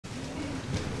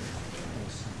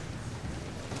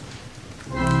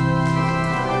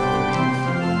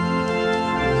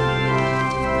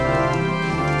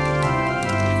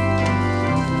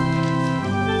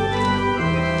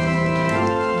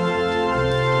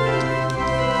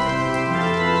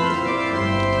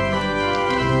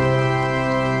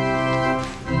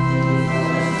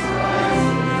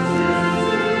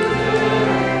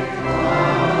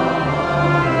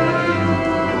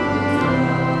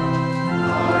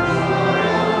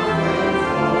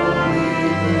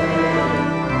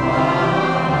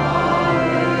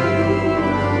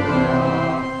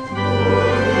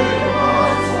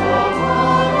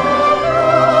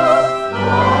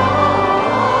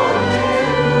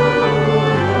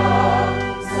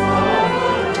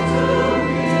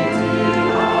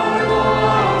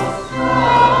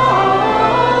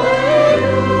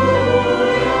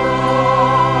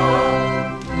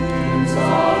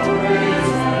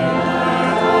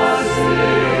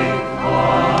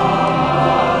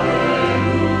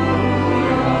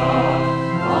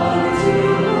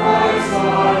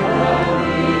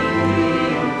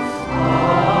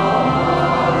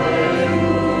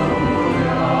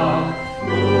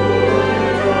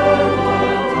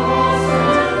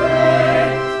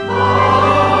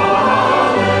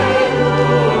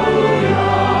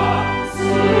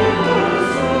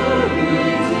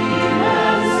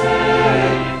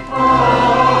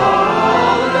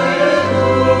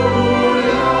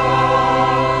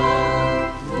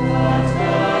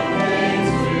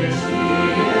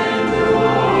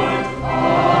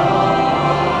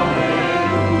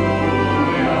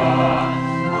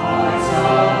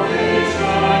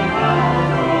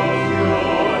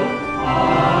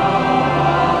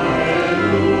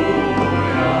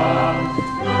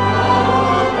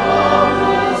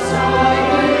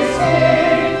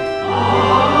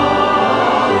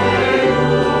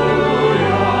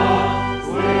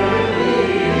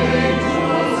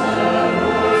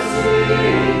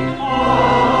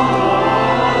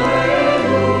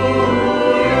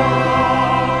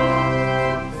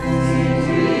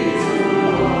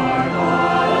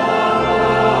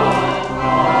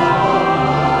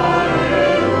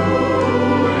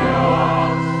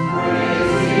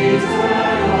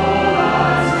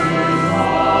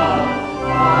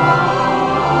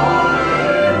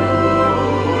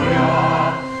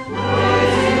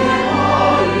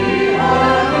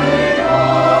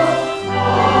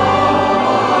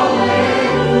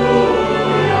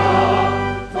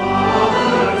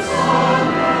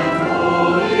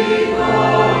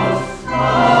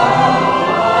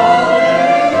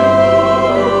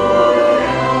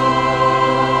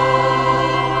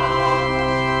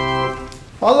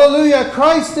Hallelujah,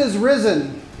 Christ is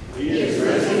risen. He is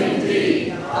risen indeed.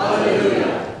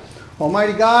 Hallelujah.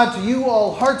 Almighty God, to you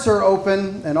all hearts are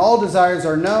open, and all desires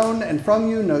are known, and from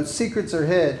you no secrets are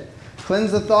hid.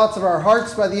 Cleanse the thoughts of our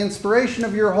hearts by the inspiration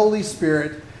of your Holy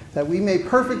Spirit, that we may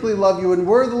perfectly love you and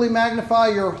worthily magnify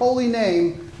your holy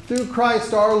name through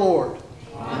Christ our Lord.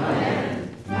 Amen.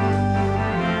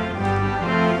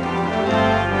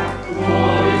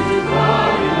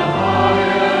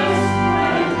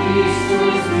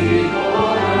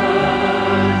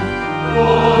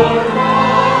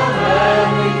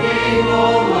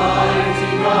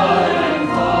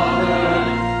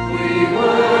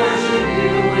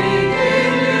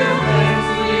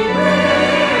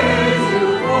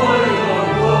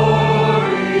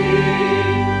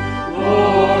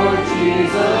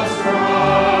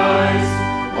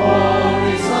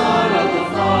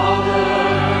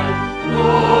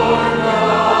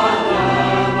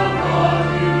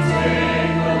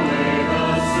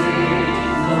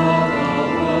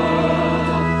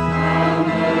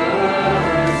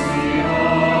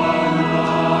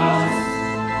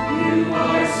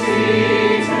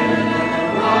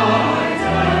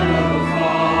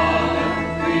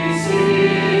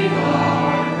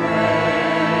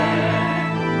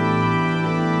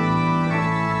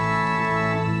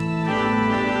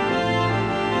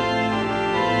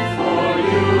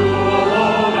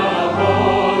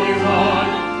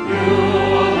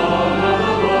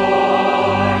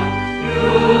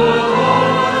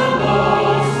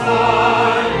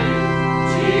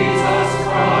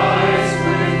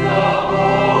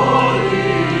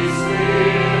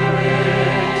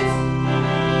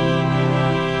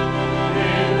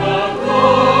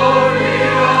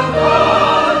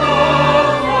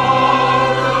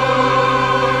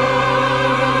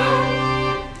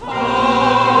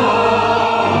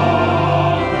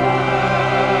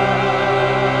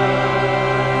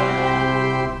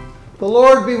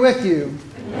 Be with you.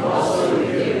 And also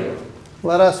with you.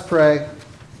 Let us pray.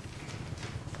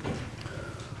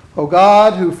 O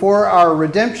God, who for our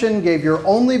redemption gave your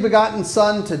only begotten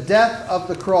Son to death of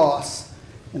the cross,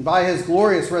 and by his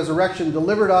glorious resurrection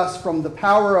delivered us from the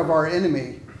power of our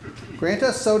enemy, grant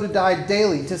us so to die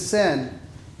daily to sin,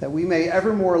 that we may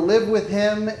evermore live with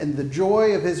him in the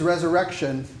joy of his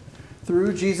resurrection,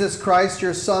 through Jesus Christ,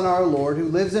 your Son, our Lord, who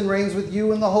lives and reigns with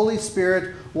you in the Holy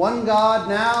Spirit, one God,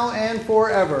 now and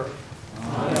forever.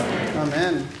 Amen.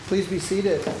 Amen. Please be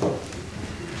seated.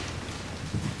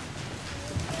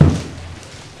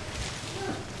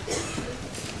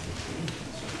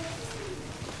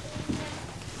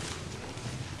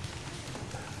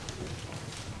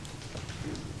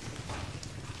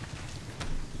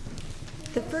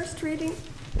 The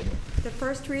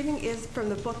first reading is from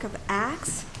the book of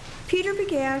Acts. Peter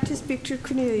began to speak to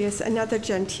Cornelius and other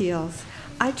Gentiles.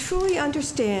 I truly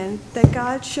understand that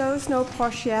God shows no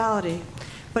partiality,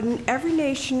 but in every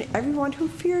nation, everyone who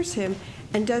fears him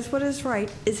and does what is right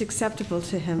is acceptable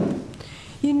to him.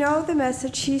 You know the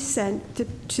message he sent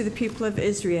to the people of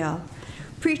Israel,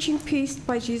 preaching peace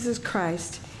by Jesus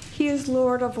Christ. He is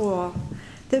Lord of all.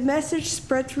 The message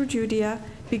spread through Judea,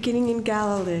 beginning in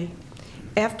Galilee.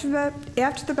 After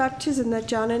the baptism that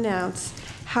John announced,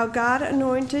 how God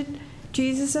anointed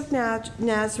Jesus of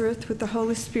Nazareth with the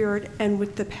Holy Spirit and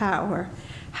with the power,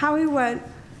 how he went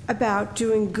about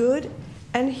doing good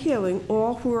and healing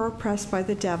all who were oppressed by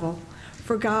the devil,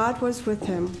 for God was with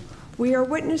him. We are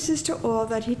witnesses to all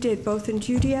that he did, both in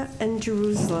Judea and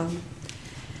Jerusalem.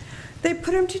 They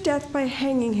put him to death by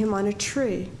hanging him on a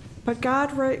tree, but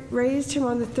God raised him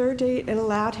on the third day and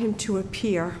allowed him to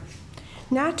appear.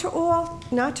 Not to all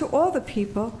the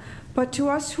people, but to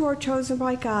us who are chosen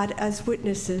by God as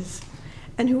witnesses,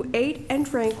 and who ate and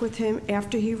drank with him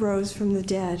after he rose from the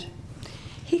dead.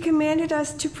 He commanded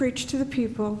us to preach to the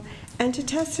people and to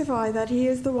testify that he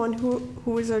is the one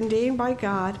who is ordained by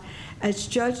God as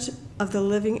judge of the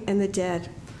living and the dead.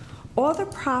 All the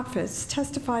prophets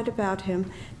testified about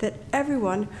him that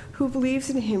everyone who believes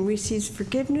in him receives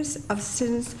forgiveness of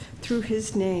sins through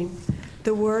his name.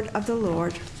 The word of the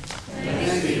Lord.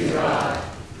 Thanks be to God.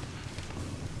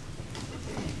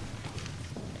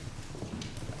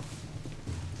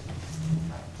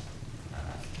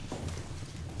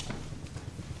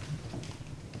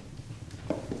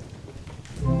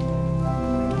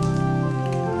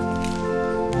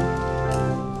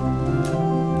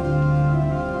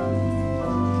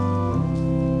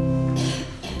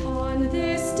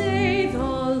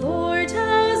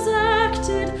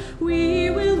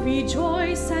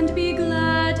 Rejoice and be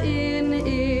glad in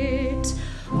it.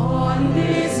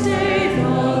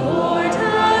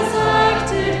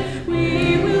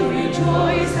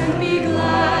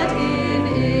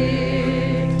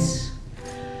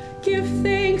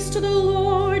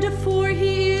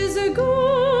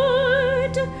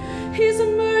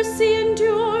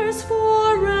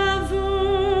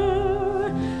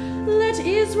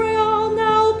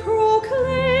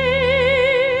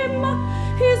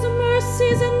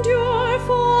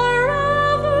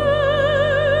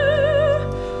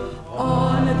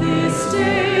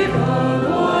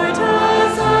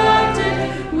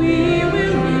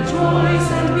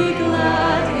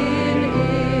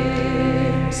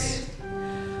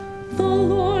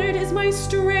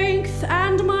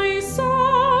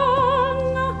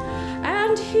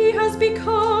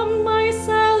 become my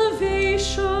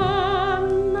salvation.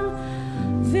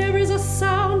 There is a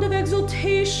sound of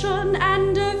exultation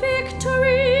and a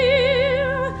victory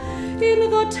in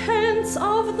the tents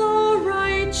of the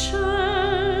righteous.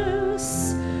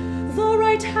 The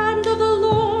right hand of the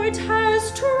Lord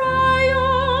has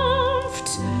triumphed.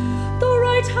 The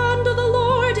right hand of the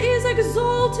Lord is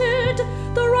exalted.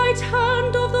 The right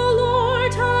hand of the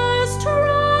Lord has triumphed.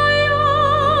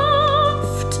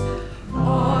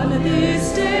 On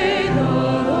this day the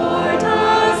Lord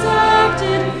has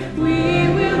acted. We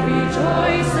will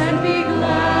rejoice and be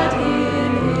glad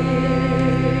in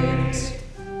it.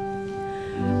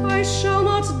 I shall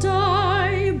not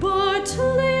die, but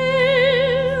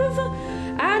live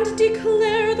and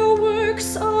declare the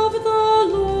works of the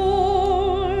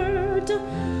Lord.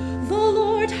 The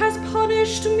Lord has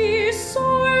punished me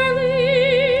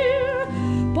sorely,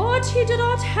 but he did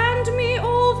not hand me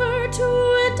over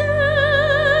to death.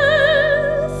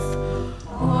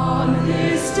 On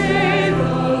this day the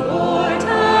Lord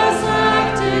has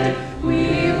acted.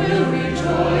 We will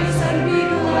rejoice and be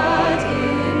glad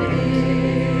in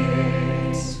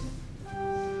it.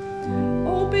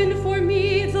 Open for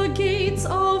me the gates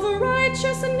of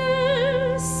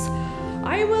righteousness.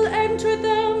 I will enter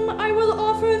them. I will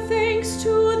offer thanks to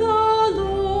the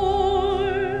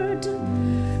Lord.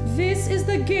 This is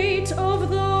the gate of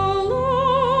the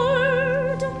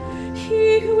Lord.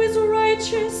 He who is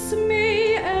righteous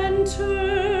may enter.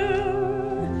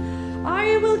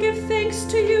 I will give thanks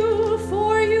to you,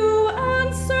 for you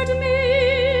answered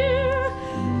me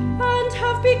and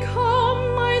have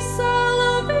become my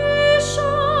salvation.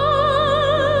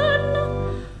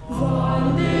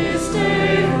 On this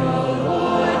day the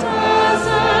Lord has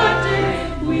acted.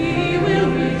 We will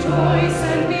rejoice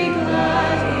and be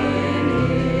glad in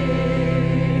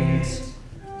it.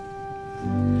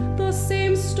 The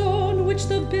same stone which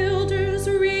the builders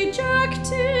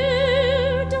rejected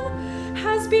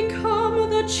has become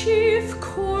the chief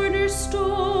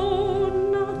cornerstone.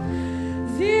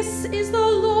 This is the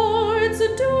Lord's doing,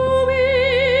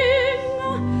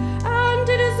 and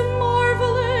it is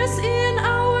marvelous in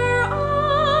our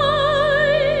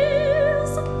eyes.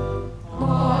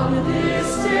 On this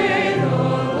day the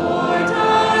Lord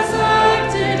has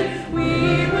acted. We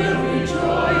will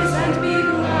rejoice and be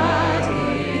glad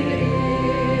in it.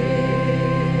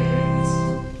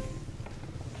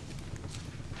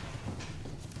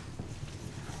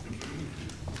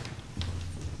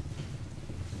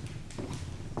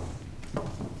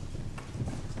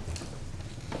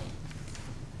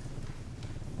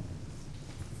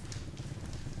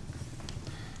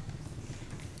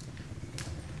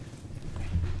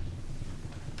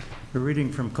 A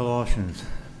reading from Colossians.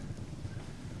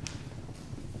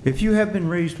 If you have been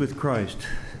raised with Christ,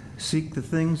 seek the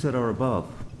things that are above,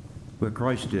 where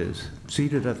Christ is,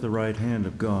 seated at the right hand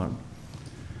of God.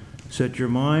 Set your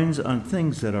minds on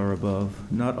things that are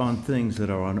above, not on things that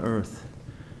are on earth.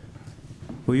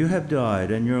 For you have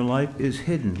died, and your life is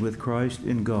hidden with Christ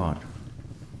in God.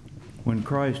 When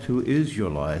Christ, who is your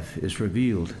life, is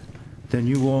revealed, then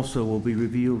you also will be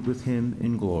revealed with him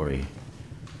in glory.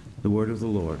 The word of the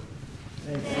Lord.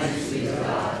 Thanks be to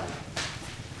God.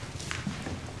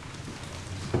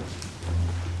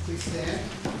 Please stand.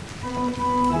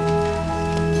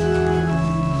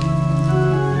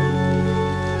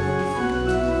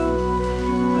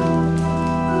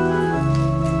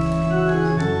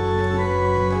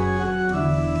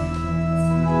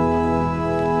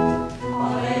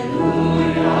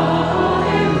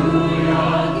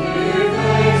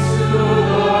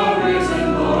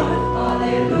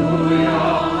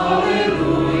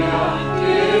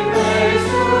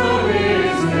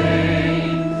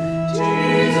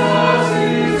 Jesus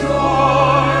is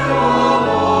Lord.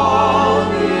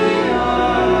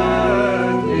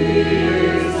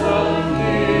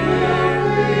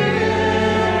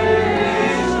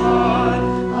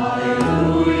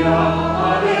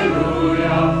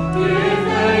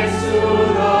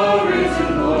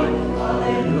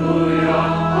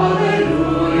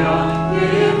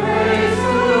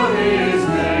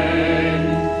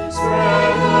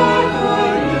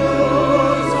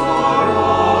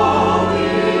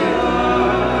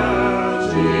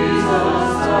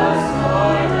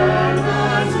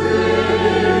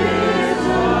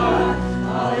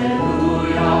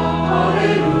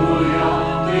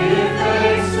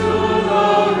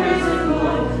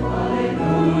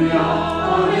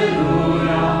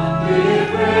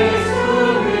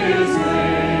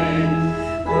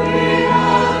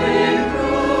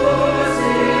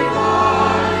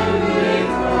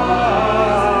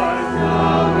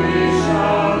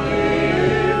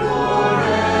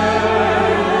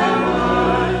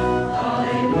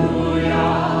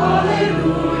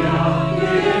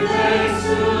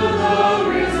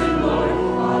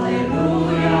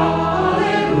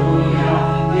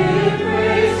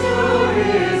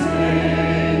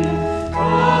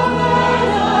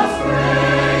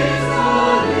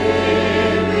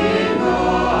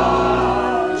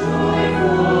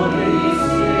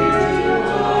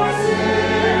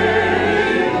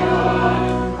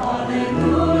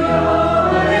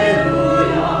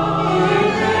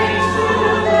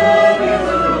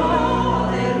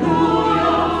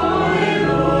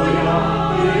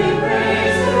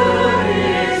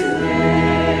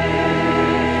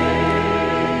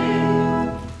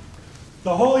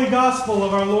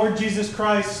 Lord Jesus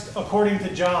Christ according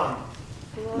to John.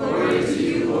 Glory to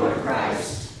you, Lord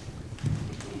Christ.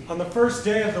 On the first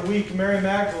day of the week, Mary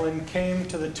Magdalene came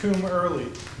to the tomb early,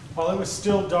 while it was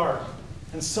still dark,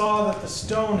 and saw that the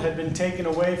stone had been taken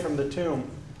away from the tomb.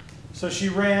 So she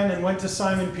ran and went to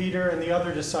Simon Peter and the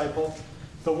other disciple,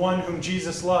 the one whom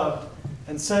Jesus loved,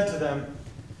 and said to them,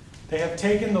 "They have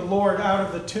taken the Lord out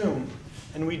of the tomb,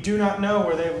 and we do not know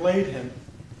where they have laid him."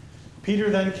 Peter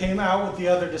then came out with the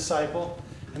other disciple,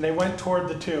 and they went toward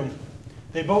the tomb.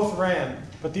 They both ran,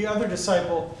 but the other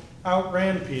disciple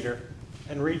outran Peter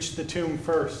and reached the tomb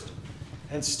first.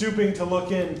 And stooping to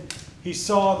look in, he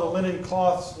saw the linen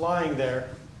cloths lying there,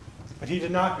 but he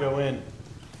did not go in.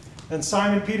 Then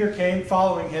Simon Peter came,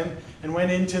 following him, and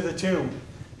went into the tomb.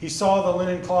 He saw the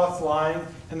linen cloths lying,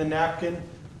 and the napkin,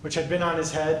 which had been on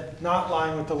his head, not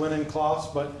lying with the linen cloths,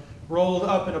 but rolled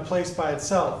up in a place by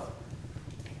itself.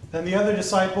 Then the other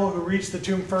disciple who reached the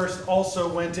tomb first also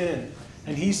went in,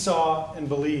 and he saw and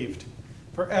believed.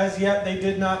 For as yet they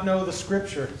did not know the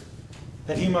scripture,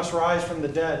 that he must rise from the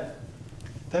dead.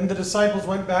 Then the disciples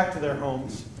went back to their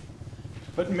homes.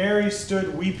 But Mary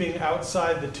stood weeping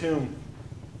outside the tomb.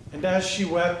 And as she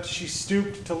wept, she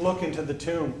stooped to look into the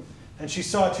tomb. And she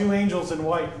saw two angels in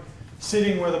white,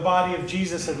 sitting where the body of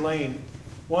Jesus had lain,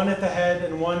 one at the head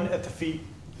and one at the feet.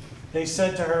 They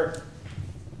said to her,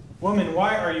 "Woman,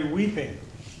 why are you weeping?"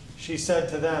 She said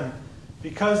to them,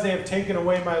 "Because they have taken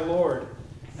away my Lord,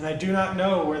 and I do not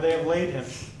know where they have laid him."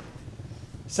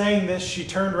 Saying this, she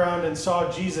turned round and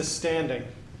saw Jesus standing,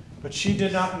 but she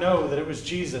did not know that it was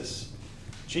Jesus.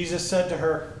 Jesus said to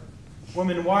her,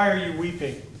 "Woman, why are you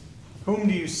weeping? Whom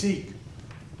do you seek?"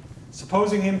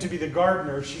 Supposing him to be the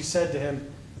gardener, she said to him,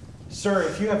 "Sir,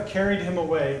 if you have carried him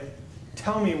away,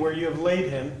 tell me where you have laid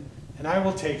him, and I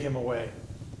will take him away."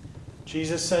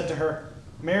 Jesus said to her,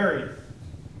 "Mary."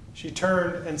 She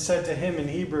turned and said to him in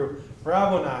Hebrew,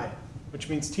 "Rabboni," which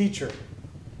means teacher.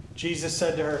 Jesus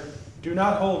said to her, "Do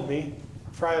not hold me,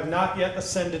 for I have not yet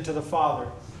ascended to the Father,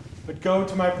 but go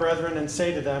to my brethren and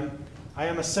say to them, I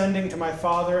am ascending to my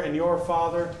Father and your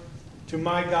Father, to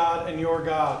my God and your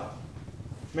God."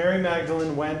 Mary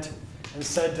Magdalene went and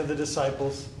said to the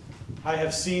disciples, "I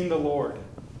have seen the Lord."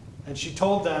 And she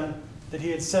told them that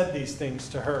he had said these things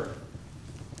to her.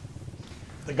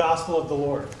 The Gospel of the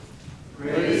Lord.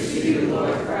 Praise to you,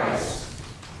 Lord Christ.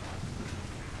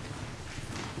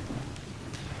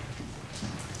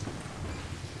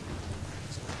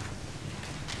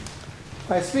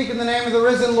 I speak in the name of the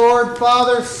risen Lord,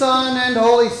 Father, Son, and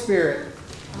Holy Spirit.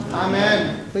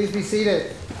 Amen. Please be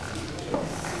seated.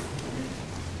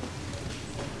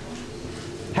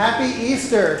 Happy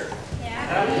Easter.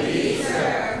 Happy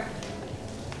Easter.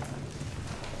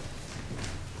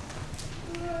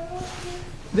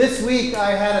 This week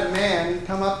I had a man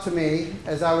come up to me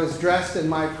as I was dressed in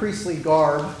my priestly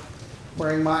garb,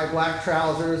 wearing my black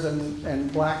trousers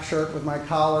and black shirt with my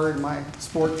collar and my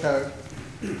sport coat.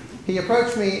 He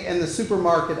approached me in the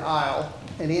supermarket aisle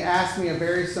and he asked me a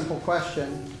very simple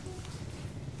question.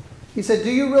 He said, "Do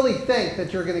you really think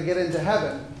that you're going to get into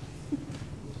heaven?"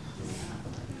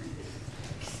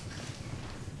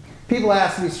 People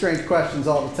ask me strange questions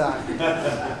all the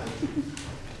time.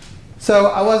 So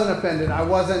I wasn't offended. I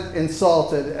wasn't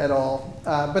insulted at all.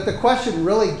 But the question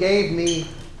really gave me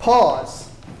pause.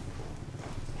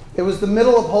 It was the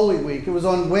middle of Holy Week. It was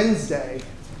on Wednesday.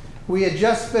 We had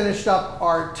just finished up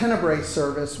our Tenebrae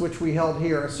service, which we held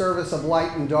here, a service of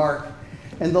light and dark.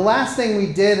 And the last thing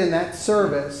we did in that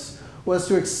service was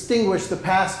to extinguish the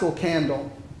Paschal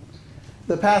candle.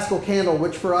 The Paschal candle,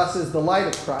 which for us is the light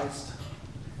of Christ.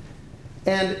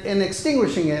 And in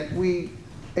extinguishing it, we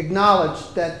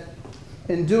acknowledged that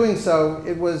in doing so,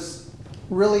 it was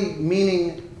really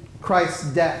meaning Christ's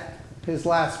death, his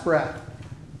last breath.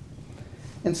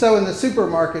 And so in the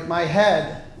supermarket, my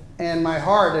head and my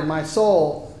heart and my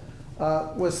soul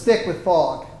was thick with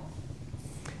fog.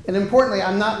 And importantly,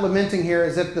 I'm not lamenting here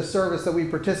as if the service that we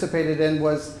participated in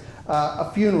was a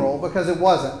funeral, because it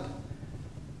wasn't.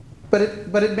 But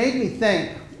it made me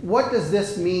think, what does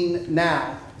this mean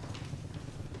now?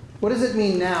 What does it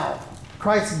mean now?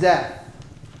 Christ's death.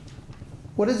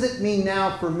 What does it mean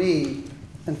now for me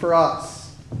and for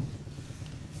us?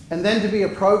 And then to be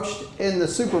approached in the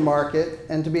supermarket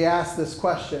and to be asked this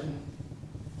question.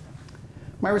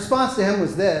 My response to him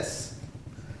was this: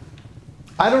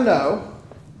 I don't know,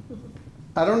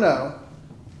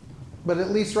 but at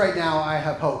least right now I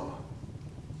have hope.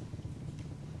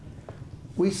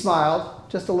 We smiled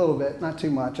just a little bit, not too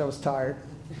much, I was tired.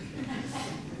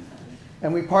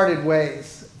 And we parted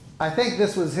ways. I think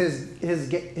this was his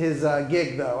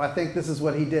gig, though. I think this is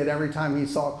what he did every time he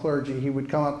saw clergy. He would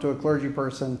come up to a clergy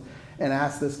person and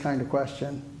ask this kind of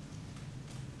question.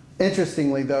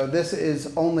 Interestingly, though, this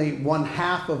is only one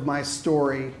half of my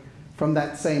story from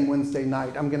that same Wednesday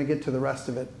night. I'm going to get to the rest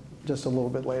of it just a little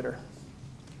bit later.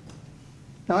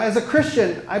 Now, as a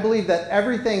Christian, I believe that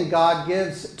everything God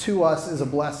gives to us is a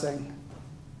blessing,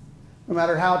 no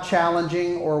matter how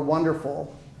challenging or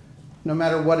wonderful, no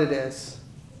matter what it is.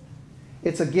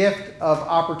 It's a gift of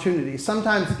opportunity,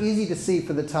 sometimes easy to see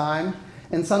for the time,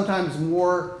 and sometimes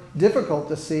more difficult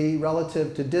to see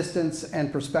relative to distance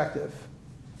and perspective.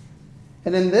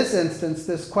 And in this instance,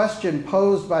 this question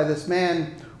posed by this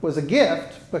man was a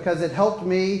gift because it helped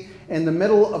me in the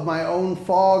middle of my own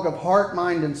fog of heart,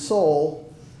 mind, and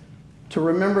soul to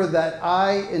remember that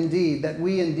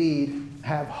we indeed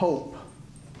have hope.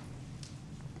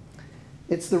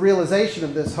 It's the realization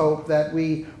of this hope that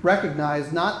we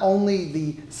recognize not only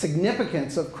the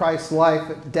significance of Christ's life,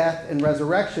 death, and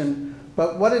resurrection,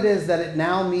 but what it is that it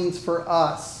now means for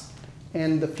us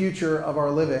and the future of our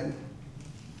living.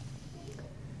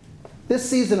 This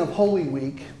season of Holy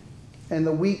Week, and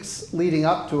the weeks leading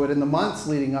up to it, and the months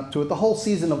leading up to it, the whole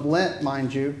season of Lent,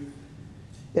 mind you,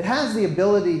 it has the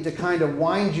ability to kind of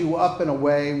wind you up in a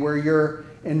way where you're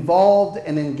involved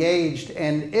and engaged,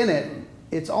 and in it,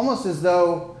 it's almost as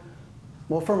though,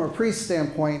 well, from a priest's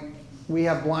standpoint, we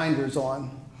have blinders on.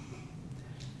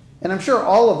 And I'm sure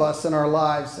all of us in our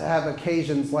lives have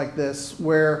occasions like this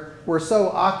where we're so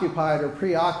occupied or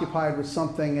preoccupied with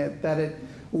something that it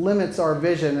limits our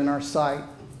vision and our sight.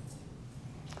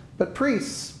 But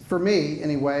priests, for me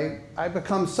anyway, I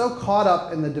become so caught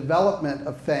up in the development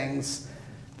of things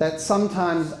that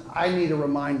sometimes I need a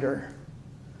reminder.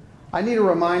 I need a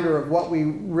reminder of what we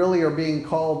really are being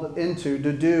called into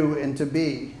to do and to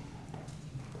be.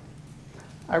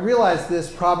 I realized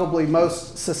this probably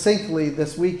most succinctly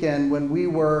this weekend when we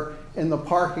were in the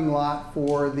parking lot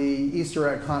for the Easter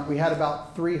egg hunt. We had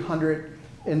about 300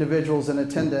 individuals in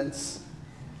attendance.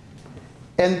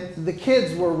 And the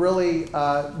kids were really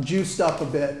juiced up a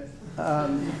bit,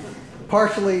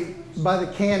 partially by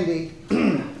the candy,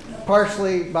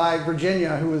 partially by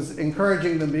Virginia, who was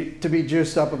encouraging them to be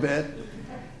juiced up a bit.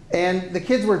 And the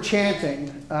kids were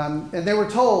chanting, and they were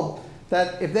told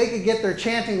that if they could get their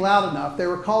chanting loud enough, they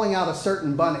were calling out a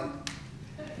certain bunny.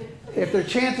 If their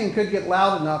chanting could get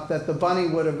loud enough, that the bunny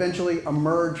would eventually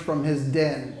emerge from his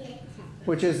den,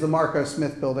 which is the Marco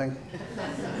Smith building.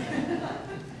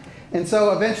 And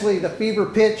so eventually the fever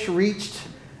pitch reached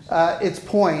its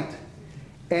point,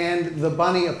 and the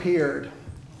bunny appeared.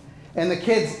 And the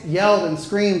kids yelled and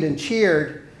screamed and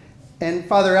cheered. And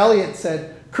Father Elliott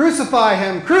said, "Crucify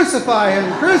him, crucify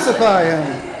him, crucify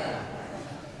him."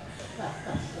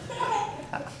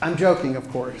 I'm joking, of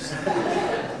course.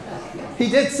 He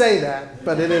did say that,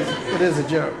 but it is a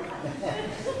joke.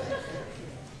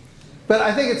 But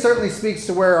I think it certainly speaks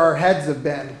to where our heads have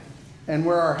been and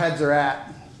where our heads are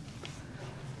at.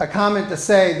 A comment to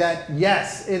say that,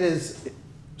 yes, it is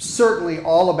certainly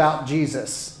all about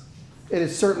Jesus. It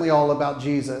is certainly all about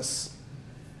Jesus.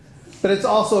 But it's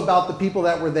also about the people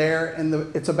that were there,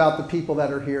 and it's about the people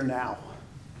that are here now.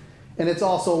 And it's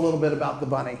also a little bit about the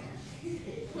bunny.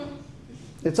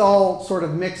 It's all sort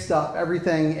of mixed up,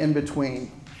 everything in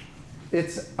between.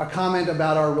 It's a comment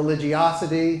about our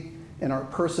religiosity and our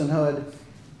personhood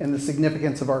and the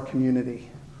significance of our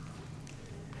community.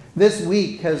 This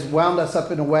week has wound us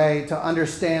up in a way to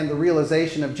understand the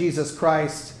realization of Jesus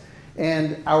Christ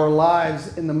and our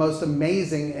lives in the most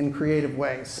amazing and creative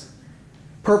ways.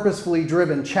 Purposefully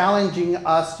driven, challenging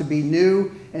us to be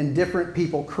new and different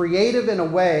people, creative in a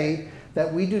way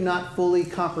that we do not fully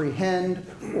comprehend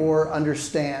or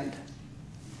understand.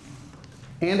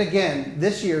 And again,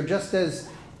 this year, just as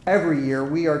every year,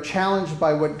 we are challenged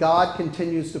by what God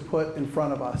continues to put in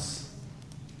front of us.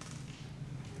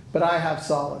 But I have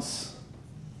solace.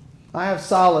 I have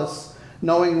solace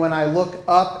knowing when I look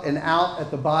up and out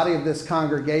at the body of this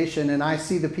congregation and I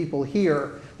see the people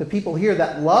here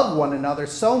that love one another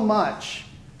so much,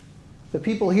 the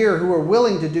people here who are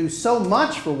willing to do so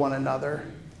much for one another,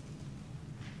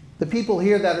 the people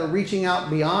here that are reaching out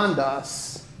beyond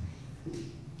us.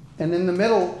 And in the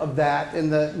middle of that,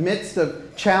 in the midst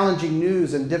of challenging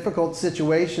news and difficult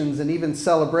situations and even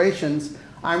celebrations,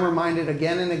 I'm reminded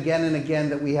again and again and again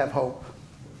that we have hope.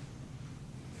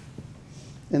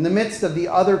 In the midst of the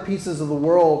other pieces of the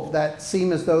world that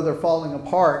seem as though they're falling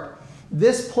apart,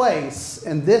 this place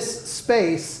and this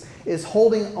space is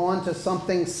holding on to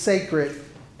something sacred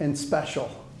and special.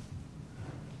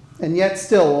 And yet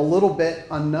still a little bit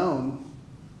unknown.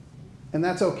 And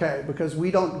that's okay, because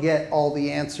we don't get all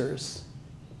the answers.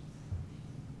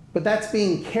 But that's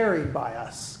being carried by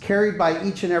us, carried by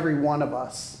each and every one of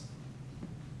us.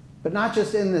 but not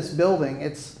just in this building.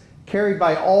 It's carried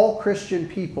by all Christian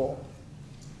people.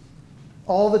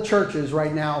 All the churches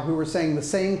right now who are saying the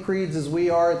same creeds as we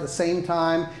are at the same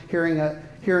time, hearing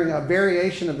a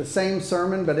variation of the same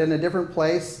sermon but in a different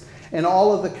place, and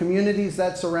all of the communities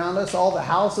that surround us, all the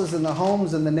houses and the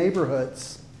homes and the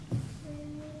neighborhoods.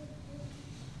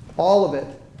 All of it.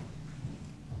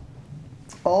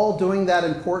 All doing that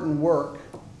important work.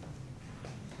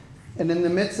 And in the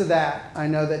midst of that, I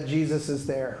know that Jesus is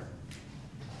there.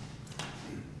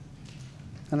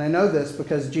 And I know this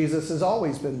because Jesus has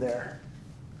always been there.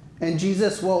 And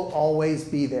Jesus will always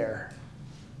be there.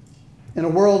 In a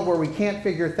world where we can't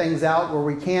figure things out, where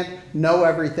we can't know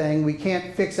everything, we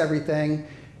can't fix everything,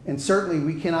 and certainly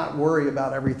we cannot worry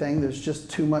about everything. There's just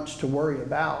too much to worry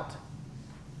about.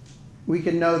 We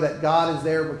can know that God is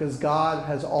there because God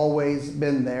has always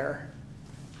been there.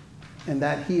 And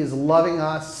that He is loving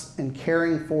us and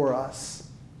caring for us.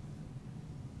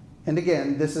 And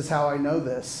again, this is how I know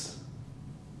this.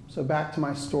 So back to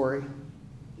my story.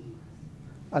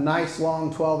 A nice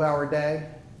long 12-hour day,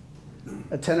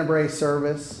 a Tenebrae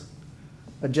service,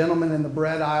 a gentleman in the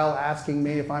bread aisle asking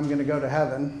me if I'm going to go to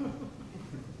heaven.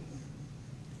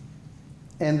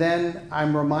 And then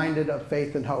I'm reminded of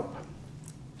faith and hope.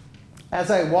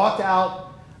 As I walked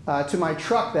out to my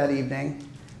truck that evening,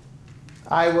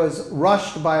 I was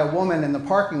rushed by a woman in the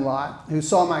parking lot who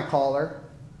saw my collar,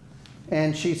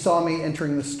 and she saw me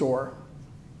entering the store.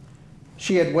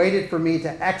 She had waited for me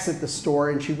to exit the store,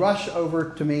 and she rushed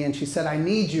over to me and she said, I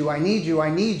need you, I need you,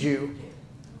 I need you.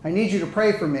 I need you to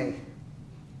pray for me.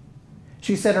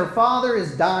 She said her father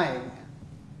is dying,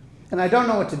 and I don't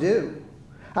know what to do.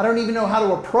 I don't even know how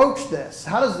to approach this.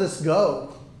 How does this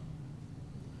go?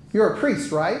 You're a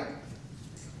priest, right?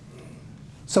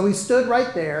 So we stood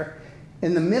right there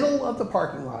in the middle of the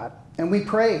parking lot, and we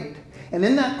prayed. And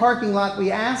in that parking lot, we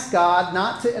asked God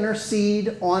not to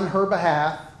intercede on her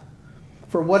behalf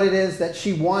for what it is that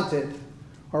she wanted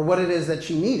or what it is that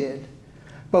she needed,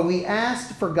 but we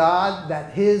asked for God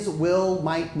that His will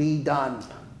might be done,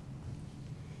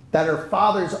 that her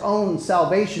father's own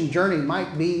salvation journey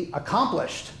might be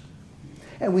accomplished.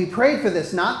 And we prayed for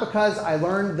this not because I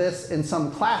learned this in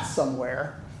some class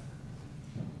somewhere.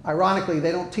 Ironically,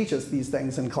 they don't teach us these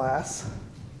things in class.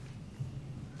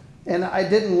 And I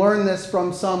didn't learn this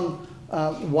from some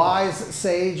wise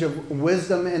sage of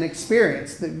wisdom and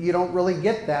experience. That you don't really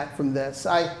get that from this.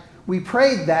 We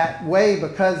prayed that way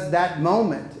because in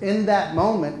that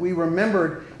moment, we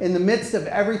remembered in the midst of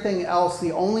everything else,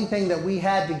 the only thing that we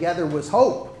had together was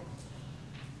hope.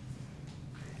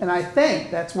 And I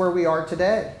think that's where we are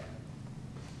today.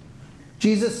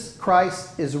 Jesus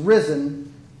Christ is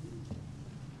risen,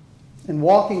 and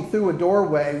walking through a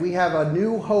doorway, we have a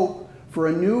new hope for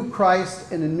a new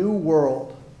Christ in a new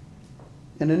world,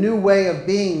 in a new way of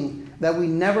being that we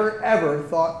never ever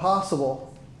thought possible.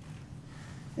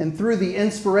 And through the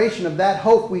inspiration of that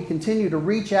hope, we continue to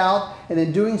reach out, and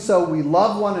in doing so, we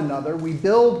love one another, we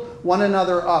build one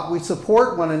another up, we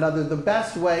support one another the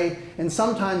best way, and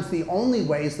sometimes the only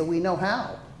ways that we know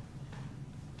how.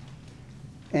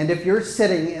 And if you're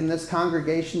sitting in this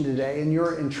congregation today and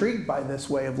you're intrigued by this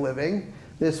way of living,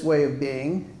 this way of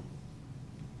being,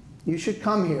 you should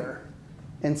come here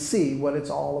and see what it's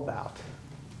all about.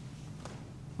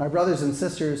 My brothers and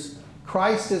sisters,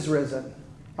 Christ is risen.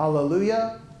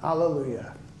 Alleluia,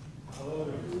 alleluia.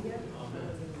 Hallelujah.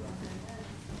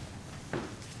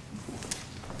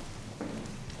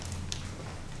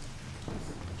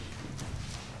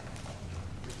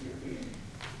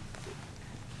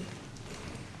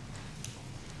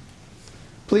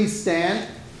 Please stand.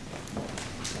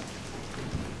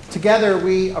 Together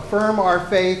we affirm our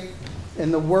faith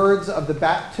in the words of the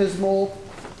baptismal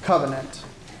covenant.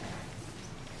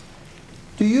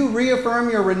 Do you reaffirm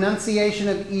your renunciation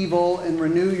of evil and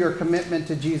renew your commitment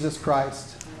to Jesus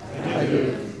Christ? I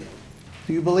do.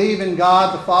 Do you believe in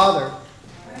God the Father?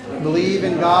 I believe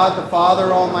in God the Father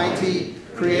Almighty,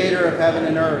 creator of heaven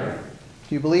and earth.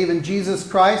 Do you believe in Jesus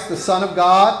Christ, the Son of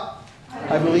God?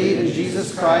 I believe in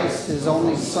Jesus Christ, His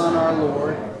only Son, our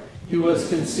Lord. He was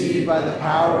conceived by the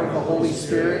power of the Holy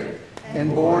Spirit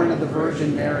and born of the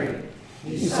Virgin Mary.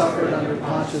 He suffered under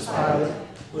Pontius Pilate,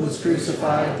 was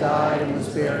crucified, died, and was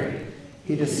buried.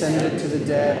 He descended to the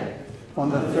dead. On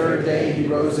the third day he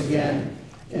rose again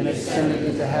and ascended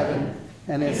into heaven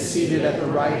and is seated at the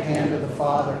right hand of the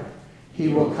Father. He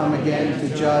will come again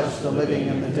to judge the living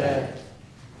and the dead.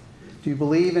 Do you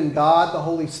believe in God, the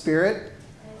Holy Spirit?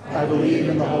 I believe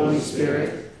in the Holy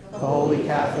Spirit, the Holy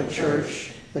Catholic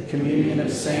Church, the communion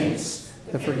of saints,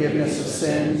 the forgiveness of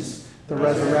sins, the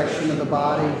resurrection of the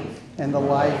body, and the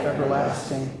life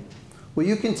everlasting. Will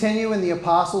you continue in the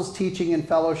apostles' teaching and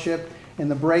fellowship, in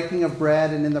the breaking of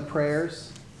bread and in the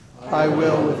prayers? I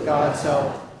will with God's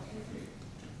help.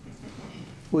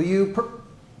 Will you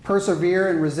persevere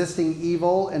in resisting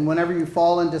evil, and whenever you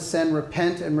fall into sin,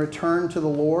 repent and return to the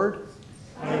Lord?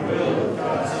 I will with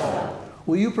God's help.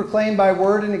 Will you proclaim by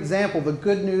word and example the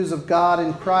good news of God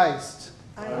in Christ?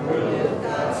 I will with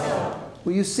God's help.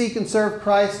 Will you seek and serve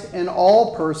Christ in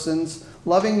all persons,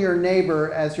 loving your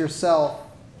neighbor as yourself?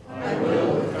 I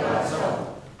will with God's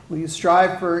help. Will you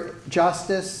strive for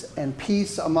justice and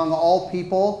peace among all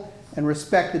people and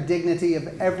respect the dignity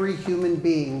of every human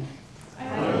being?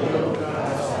 I will with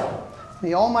God's help.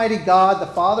 May Almighty God,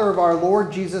 the Father of our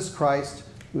Lord Jesus Christ,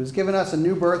 who has given us a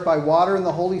new birth by water and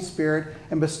the Holy Spirit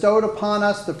and bestowed upon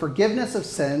us the forgiveness of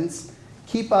sins,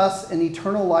 keep us in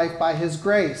eternal life by his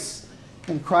grace.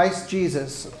 In Christ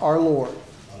Jesus our Lord.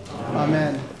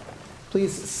 Amen.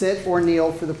 Please sit or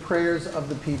kneel for the prayers of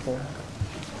the people.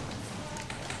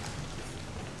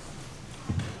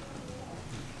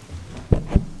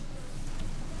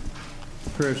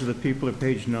 Prayers of the people are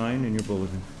page 9 in your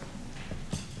bulletin.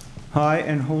 High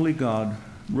and holy God,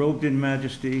 robed in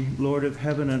majesty, Lord of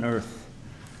heaven and earth,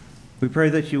 we pray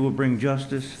that you will bring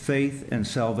justice, faith, and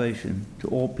salvation to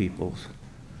all peoples.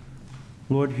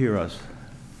 Lord, hear us.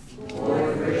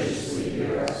 Lord, graciously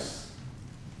hear us.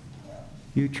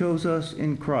 You chose us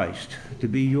in Christ to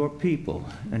be your people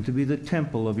and to be the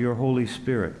temple of your Holy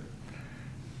Spirit.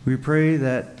 We pray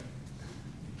that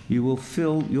you will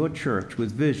fill your church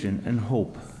with vision and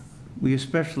hope. We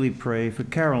especially pray for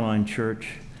Caroline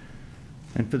Church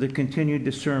and for the continued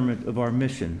discernment of our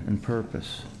mission and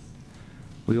purpose.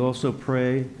 We also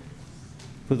pray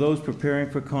for those preparing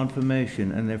for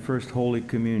confirmation and their first Holy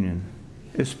Communion,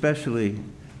 especially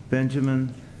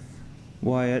Benjamin,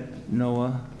 Wyatt,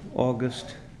 Noah,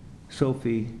 August,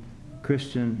 Sophie,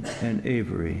 Christian, and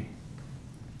Avery.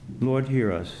 Lord,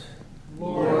 hear us.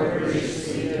 Lord,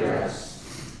 graciously hear us.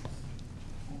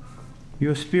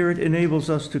 Your Spirit enables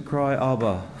us to cry,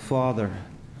 Abba, Father,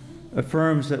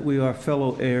 affirms that we are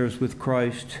fellow heirs with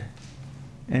Christ,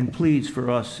 and pleads for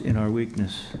us in our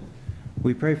weakness.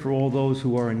 We pray for all those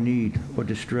who are in need or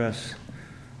distress,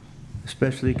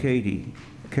 especially Katie,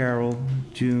 Carol,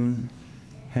 June,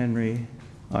 Henry,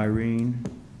 Irene,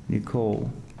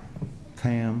 Nicole,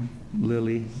 Pam,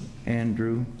 Lily,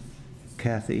 Andrew,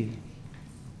 Kathy,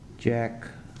 Jack,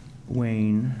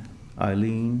 Wayne,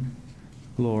 Eileen,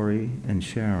 Lori, and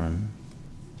Sharon,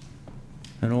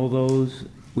 and all those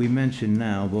we mention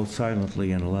now, both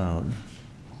silently and aloud.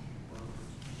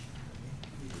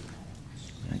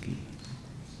 Maggie.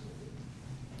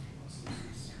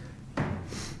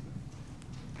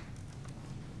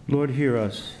 Lord, hear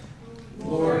us.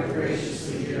 Lord,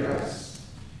 graciously hear us.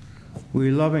 We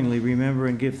lovingly remember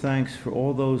and give thanks for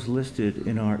all those listed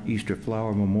in our Easter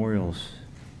flower memorials.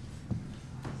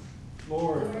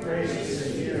 Lord,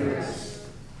 graciously hear us.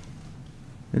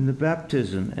 In the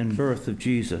baptism and birth of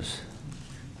Jesus,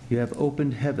 you have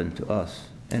opened heaven to us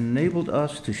and enabled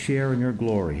us to share in your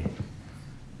glory.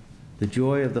 The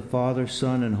joy of the Father,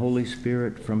 Son, and Holy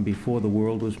Spirit from before the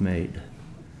world was made.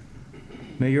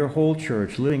 May your whole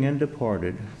church, living and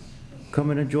departed,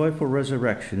 come in a joyful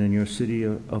resurrection in your city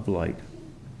of light.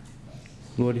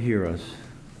 Lord, hear us.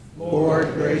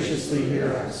 Lord, graciously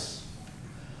hear us.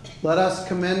 Let us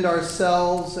commend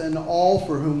ourselves and all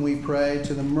for whom we pray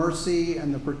to the mercy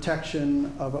and the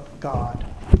protection of God.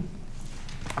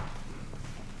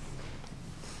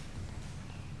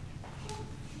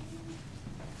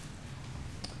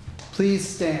 Please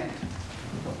stand.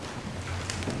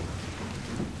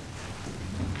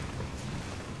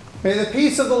 May the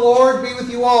peace of the Lord be with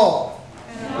you all.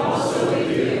 And also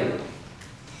with you.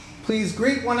 Please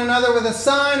greet one another with a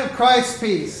sign of Christ's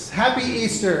peace. Happy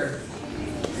Easter.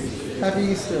 Happy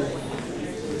Easter.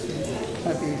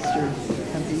 Happy Easter.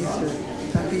 Happy Easter.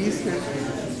 Happy Easter.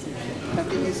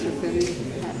 Happy Easter, Penny.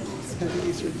 Happy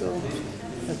Easter, Bill.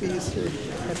 Happy Easter.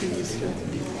 Happy Easter.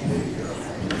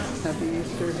 Happy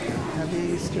Easter. Happy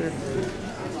Easter.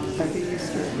 Happy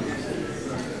Easter.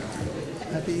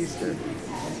 Happy Easter.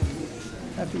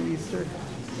 Happy Easter.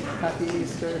 Happy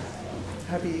Easter.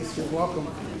 Happy Easter. Welcome.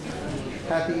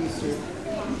 Happy Easter.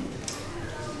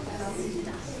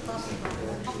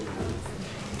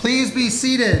 Please be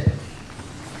seated.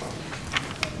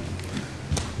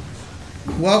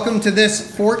 Welcome to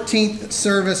this 14th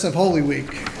service of Holy Week.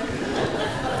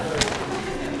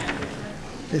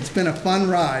 It's been a fun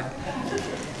ride.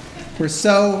 We're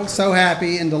so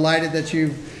happy and delighted that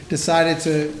you've decided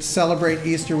to celebrate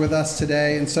Easter with us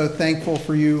today, and so thankful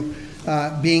for you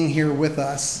being here with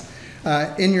us.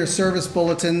 In your service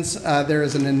bulletins, there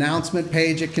is an announcement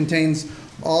page. It contains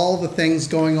all the things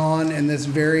going on in this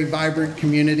very vibrant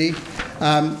community.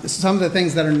 Some of the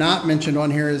things that are not mentioned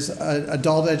on here is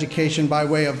adult education by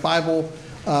way of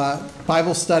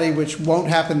Bible study, which won't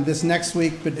happen this next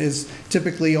week, but is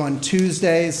typically on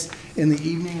Tuesdays in the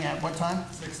evening at what time?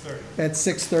 6:30. At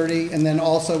 6:30. And then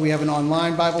also we have an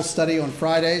online Bible study on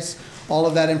Fridays. All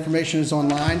of that information is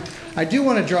online. I do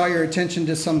want to draw your attention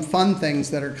to some fun things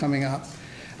that are coming up.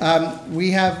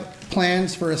 We have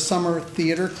plans for a summer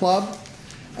theater club.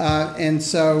 And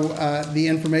so the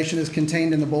information is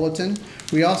contained in the bulletin.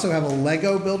 We also have a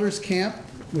Lego Builders Camp,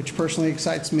 which personally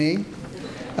excites me.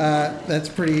 That's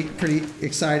pretty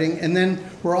exciting. And then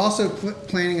we're also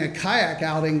planning a kayak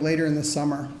outing later in the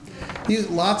summer.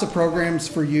 Lots of programs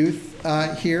for youth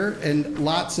here, and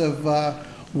lots of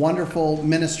wonderful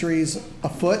ministries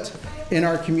afoot in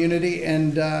our community.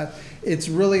 And it's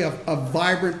really a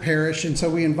vibrant parish, and so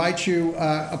we invite you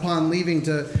upon leaving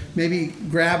to maybe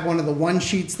grab one of the one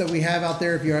sheets that we have out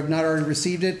there if you have not already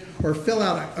received it, or fill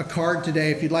out a card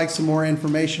today if you'd like some more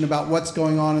information about what's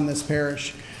going on in this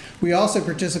parish. We also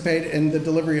participate in the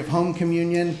delivery of home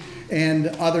communion and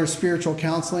other spiritual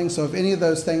counseling, so if any of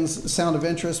those things sound of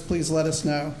interest, please let us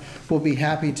know. We'll be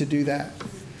happy to do that.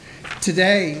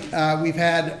 Today, we've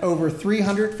had over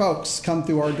 300 folks come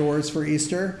through our doors for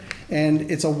Easter,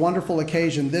 and it's a wonderful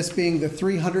occasion, this being the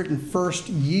 301st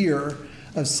year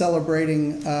of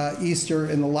celebrating Easter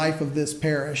in the life of this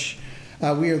parish.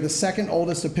 We are the second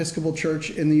oldest Episcopal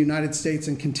church in the United States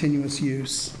in continuous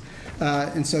use.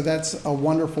 And so that's a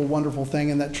wonderful, wonderful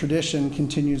thing, and that tradition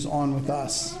continues on with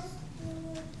us.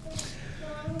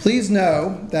 Please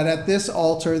know that at this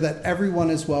altar that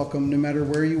everyone is welcome, no matter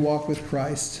where you walk with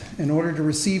Christ. In order to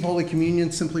receive Holy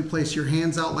Communion, simply place your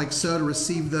hands out like so to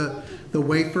receive the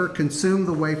wafer, consume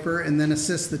the wafer, and then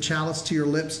assist the chalice to your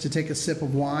lips to take a sip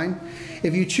of wine.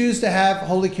 If you choose to have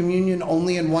Holy Communion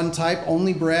only in one type,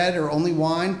 only bread or only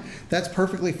wine, that's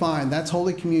perfectly fine. That's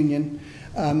Holy Communion.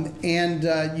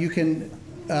 You can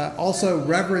also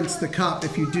reverence the cup.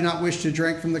 If you do not wish to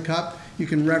drink from the cup, you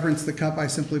can reverence the cup by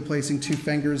simply placing 2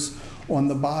 fingers on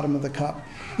the bottom of the cup.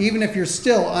 Even if you're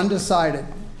still undecided,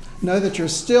 know that you're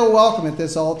still welcome at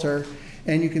this altar,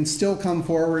 and you can still come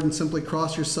forward and simply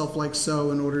cross yourself like so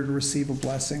in order to receive a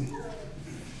blessing.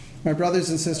 My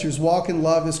brothers and sisters, walk in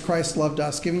love as Christ loved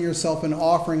us, giving yourself an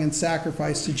offering and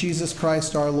sacrifice to Jesus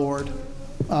Christ our Lord.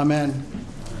 Amen.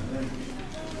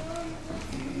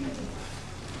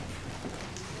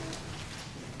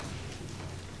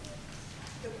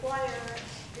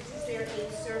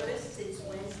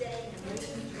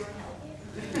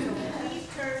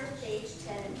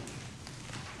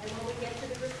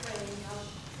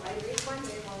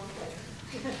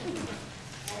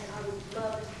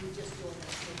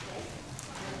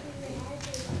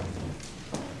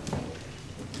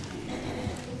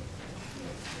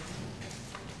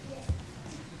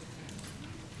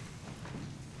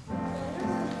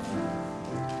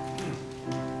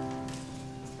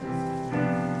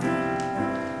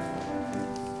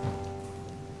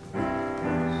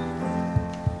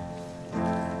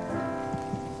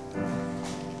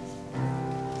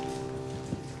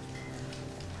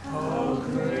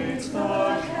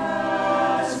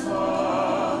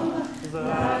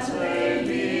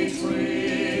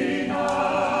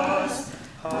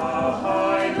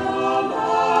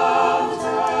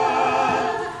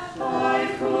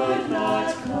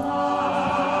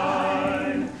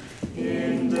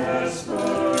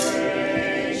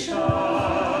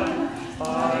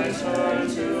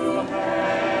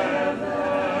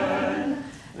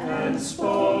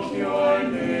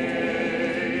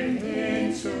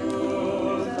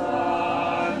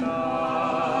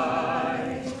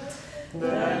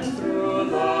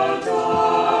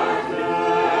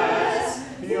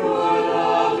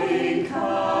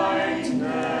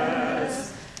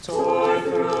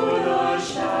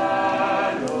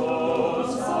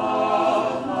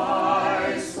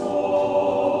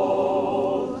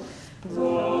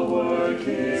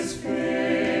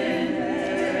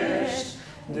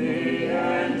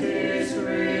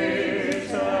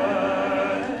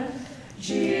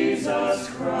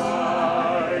 Jesus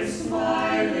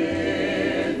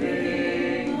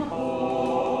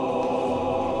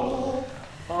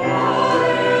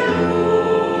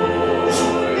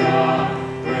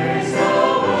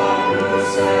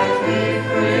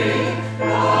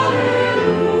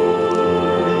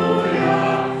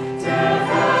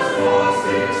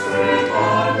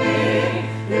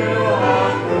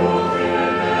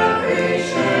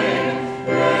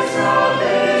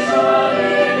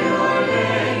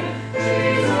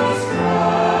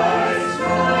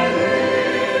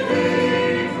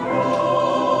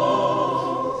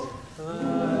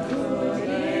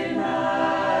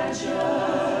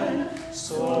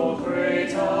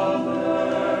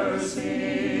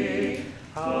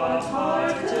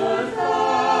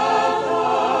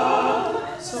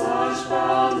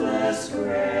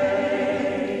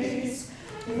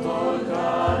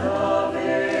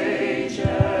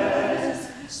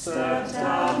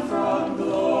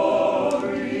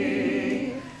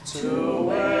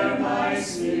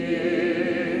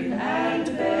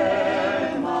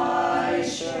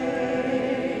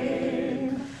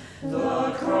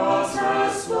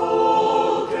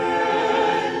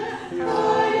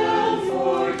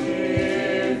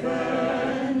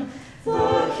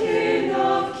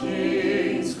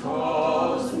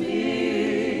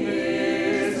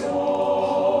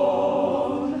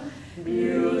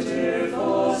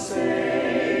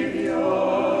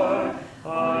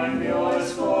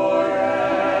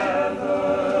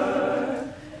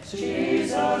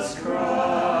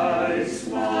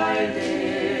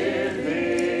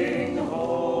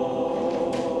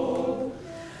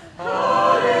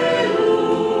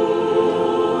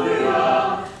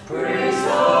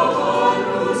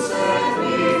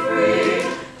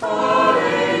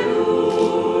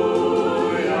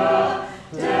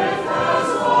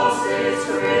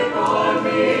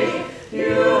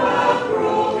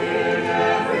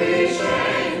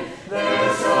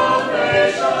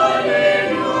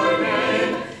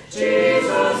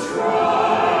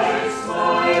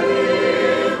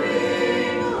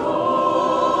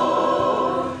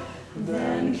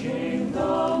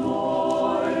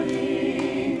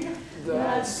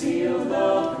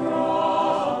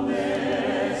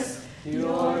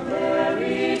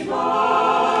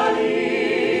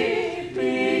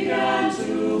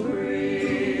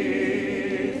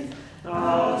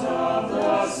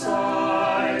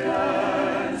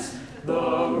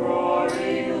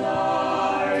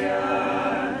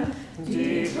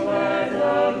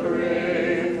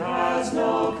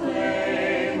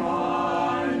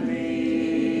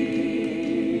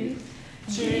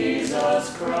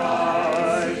Jesus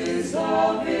Christ is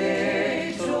the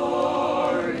victory.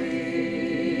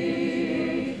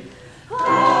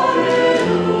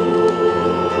 Hallelujah,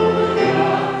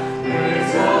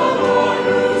 praise the Lord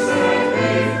who set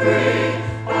me free.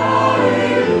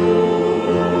 Hallelujah,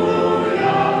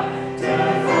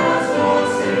 death has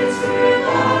lost its grip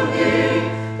on me.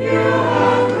 You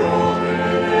have broken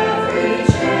every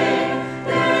chain.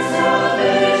 There's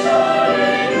salvation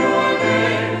in your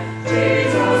name,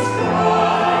 Jesus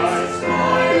Christ,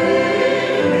 my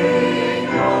living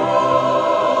hope.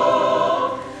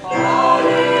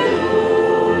 Hallelujah,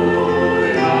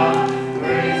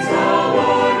 praise the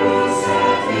Lord who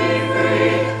set me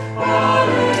free.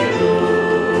 Hallelujah,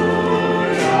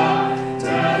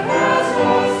 death has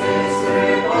lost its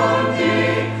grip on me.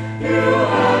 You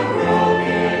have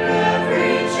broken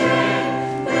every chain.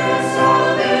 There's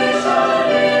salvation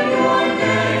in your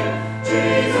name,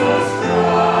 Jesus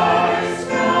Christ,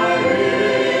 my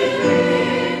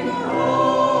living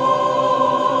hope.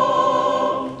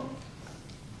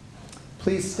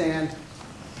 Please stand.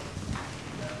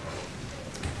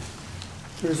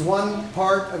 There's one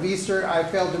part of Easter I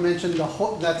failed to mention,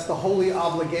 that's the holy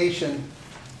obligation.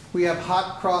 We have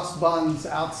hot cross buns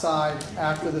outside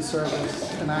after the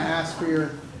service, and I ask for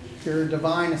your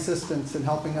divine assistance in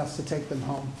helping us to take them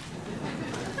home.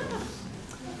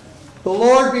 The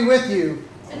Lord be with you.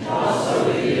 And also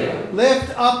with you.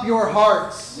 Lift up your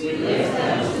hearts. We lift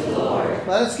them to the Lord.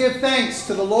 Let us give thanks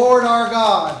to the Lord our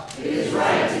God. It is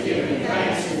right to give him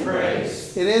thanks and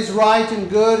praise. It is right and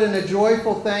good and a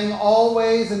joyful thing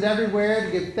always and everywhere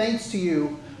to give thanks to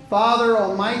you, Father,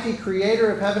 Almighty,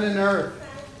 Creator of heaven and earth.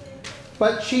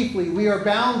 But chiefly we are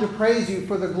bound to praise you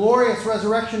for the glorious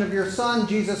resurrection of your Son,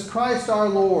 Jesus Christ our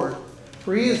Lord.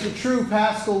 For he is the true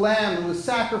Paschal Lamb who was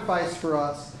sacrificed for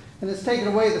us and has taken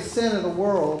away the sin of the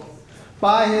world.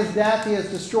 By his death he has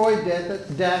destroyed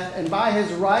death, and by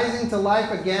his rising to life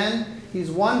again,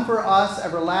 he's won for us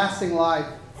everlasting life.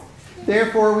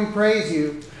 Therefore we praise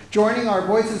you, joining our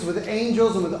voices with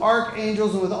angels and with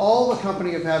archangels and with all the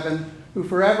company of heaven, who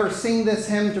forever sing this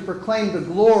hymn to proclaim the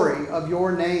glory of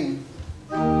your name.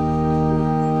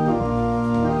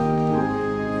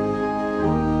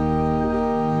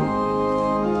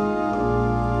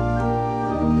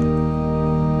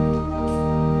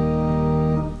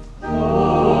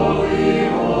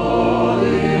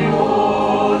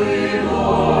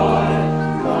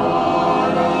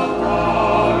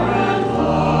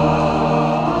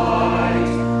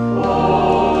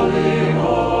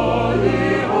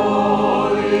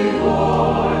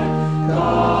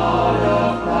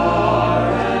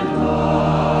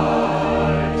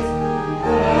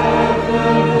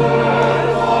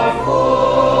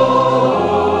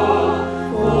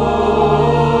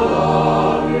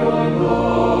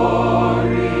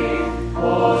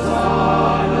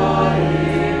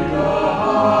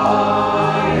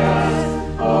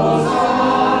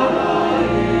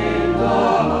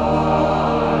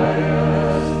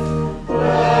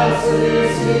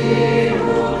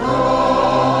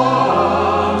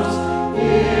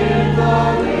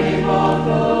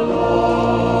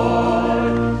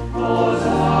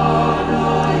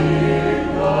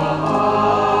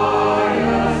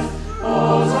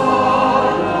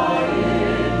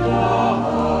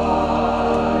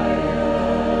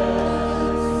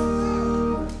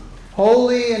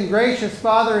 Holy and gracious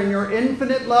Father, in your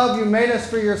infinite love you made us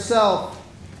for yourself.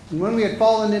 And when we had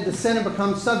fallen into sin and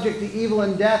become subject to evil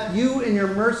and death, you in your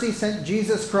mercy sent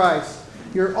Jesus Christ,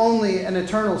 your only and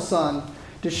eternal Son,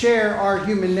 to share our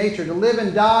human nature, to live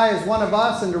and die as one of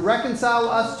us, and to reconcile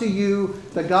us to you,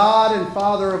 the God and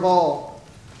Father of all.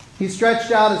 He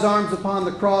stretched out his arms upon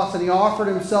the cross, and he offered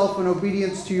himself in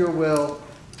obedience to your will,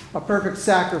 a perfect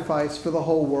sacrifice for the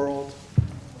whole world.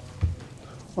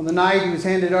 On the night he was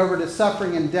handed over to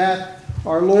suffering and death,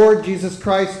 our Lord Jesus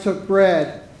Christ took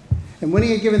bread. And when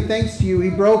he had given thanks to you, he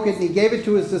broke it and he gave it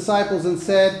to his disciples and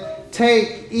said,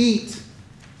 "Take, eat.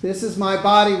 This is my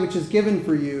body which is given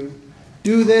for you.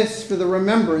 Do this for the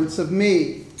remembrance of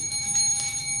me."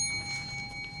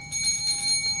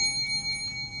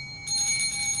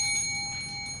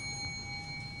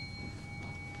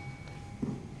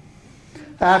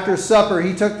 After supper,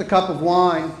 he took the cup of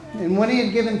wine, and when he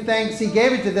had given thanks, he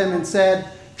gave it to them and said,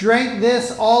 "Drink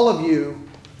this, all of you.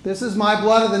 This is my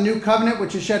blood of the new covenant,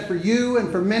 which is shed for you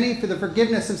and for many for the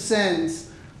forgiveness of sins.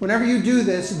 Whenever you do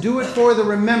this, do it for the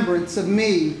remembrance of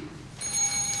me."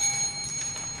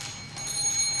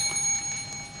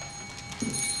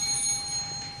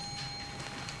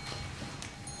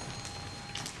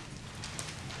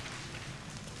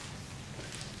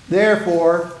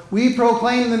 Therefore, we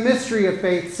proclaim the mystery of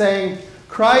faith, saying,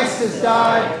 Christ has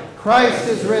died, Christ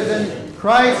is risen.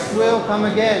 Christ will come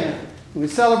again. And we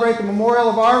celebrate the memorial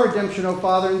of our redemption, O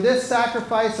Father, in this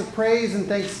sacrifice of praise and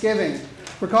thanksgiving.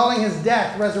 Recalling his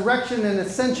death, resurrection, and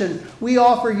ascension, we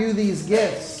offer you these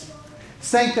gifts.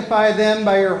 Sanctify them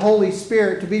by your Holy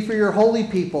Spirit to be for your holy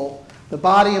people, the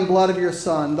body and blood of your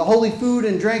Son, the holy food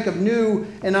and drink of new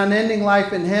and unending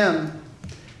life in him.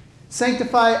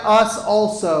 Sanctify us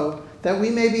also, that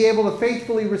we may be able to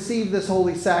faithfully receive this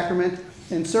holy sacrament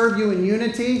and serve you in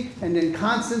unity and in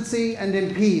constancy and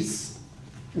in peace.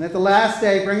 And at the last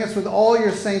day, bring us with all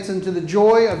your saints into the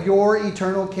joy of your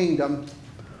eternal kingdom.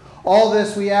 All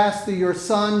this we ask through your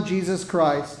Son, Jesus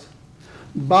Christ.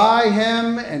 By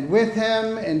him and with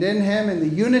him and in him, in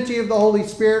the unity of the Holy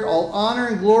Spirit, all honor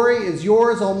and glory is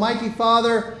yours, Almighty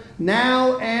Father,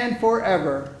 now and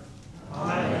forever.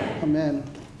 Amen. Amen.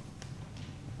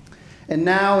 And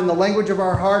now, in the language of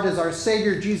our heart, as our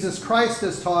Savior Jesus Christ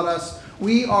has taught us,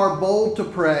 we are bold to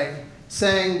pray,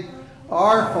 saying,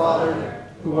 Our Father,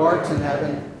 who art in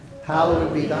heaven,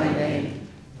 hallowed be thy name.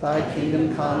 Thy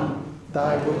kingdom come,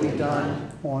 thy will be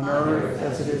done, on earth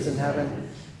as it is in heaven.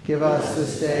 Give us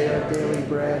this day our daily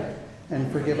bread,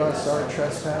 and forgive us our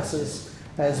trespasses,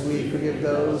 as we forgive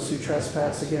those who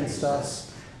trespass against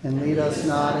us. And lead us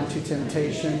not into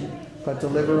temptation, but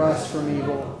deliver us from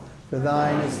evil. For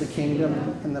thine is the kingdom,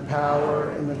 and the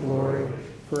power, and the glory,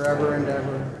 forever and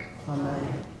ever.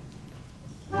 Amen.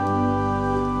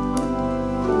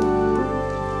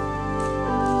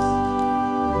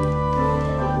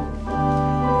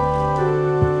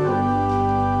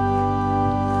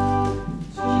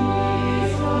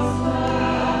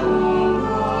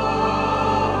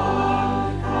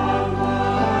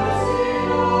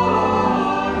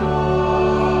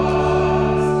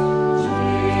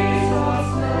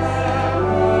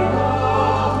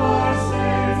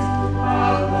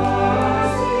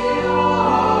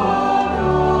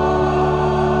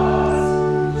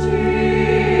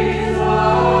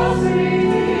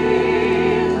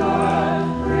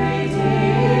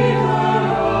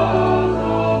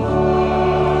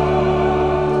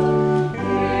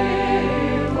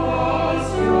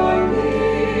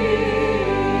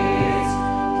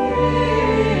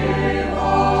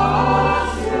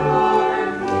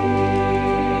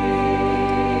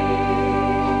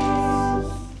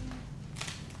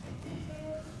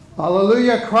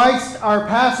 Hallelujah. Christ, our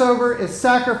Passover, is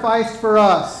sacrificed for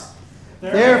us.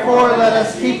 Therefore, let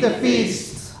us keep the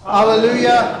feast.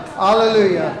 Alleluia.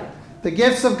 Alleluia. The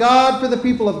gifts of God for the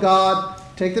people of God.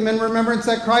 Take them in remembrance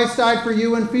that Christ died for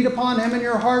you, and feed upon him in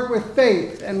your heart with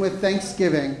faith and with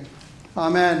thanksgiving.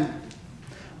 Amen.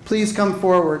 Please come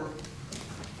forward.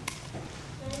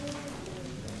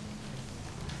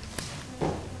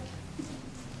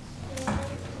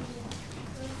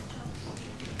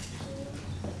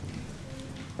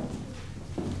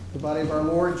 The body of our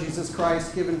Lord Jesus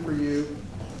Christ given for you.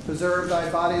 Preserve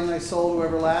thy body and thy soul to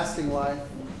everlasting life.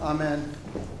 Amen.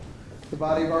 The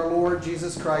body of our Lord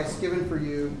Jesus Christ given for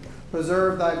you.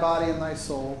 Preserve thy body and thy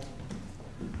soul.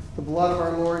 The blood of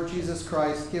our Lord Jesus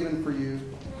Christ given for you.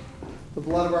 The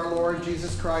blood of our Lord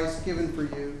Jesus Christ given for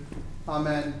you.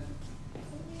 Amen.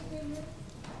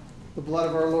 The blood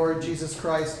of our Lord Jesus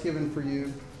Christ given for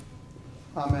you.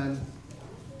 Amen.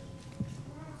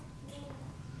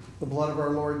 The blood of our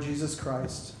Lord Jesus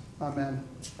Christ. Amen.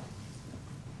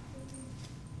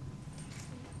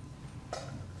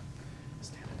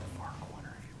 Stand in the far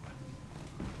corner if you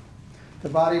would. The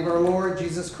body of our Lord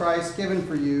Jesus Christ given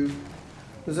for you.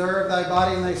 Preserve thy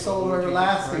body and thy soul to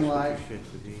everlasting life.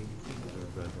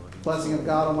 Blessing of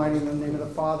God Almighty in the name of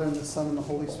the Father and the Son and the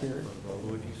Holy Spirit.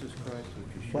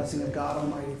 Blessing of God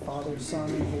Almighty, Father, Son,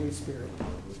 and Holy Spirit.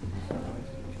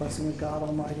 Blessing of God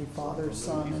Almighty, Father,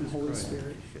 Son, and Holy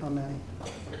Spirit. Amen.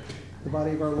 The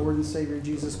body of our Lord and Savior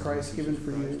Jesus Christ given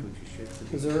for you.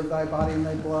 Preserve thy body and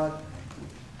thy blood.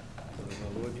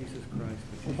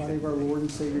 The body of our Lord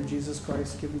and Savior Jesus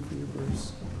Christ given for you,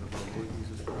 Bruce.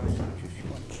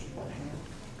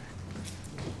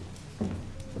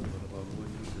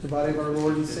 The body of our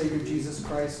Lord and Savior Jesus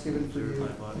Christ given for you.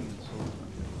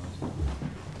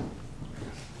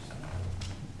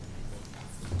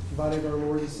 The body of our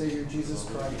Lord and Savior Jesus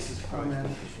Christ.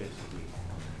 Amen.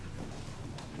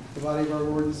 The body of our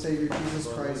Lord and Savior Jesus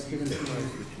Christ given for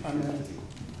you. Amen.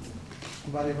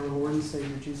 The body of our Lord and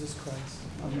Savior Jesus Christ.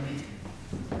 Amen.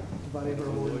 The body of our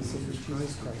Lord and Savior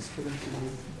Jesus Christ given for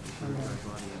you. Amen.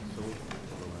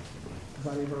 The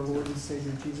body of our Lord and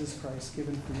Savior Jesus Christ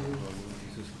given for you.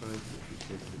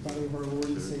 The body of our Lord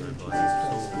and Savior Jesus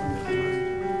Christ given for you.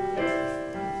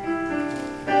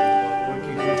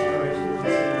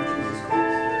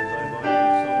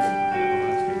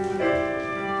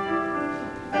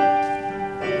 The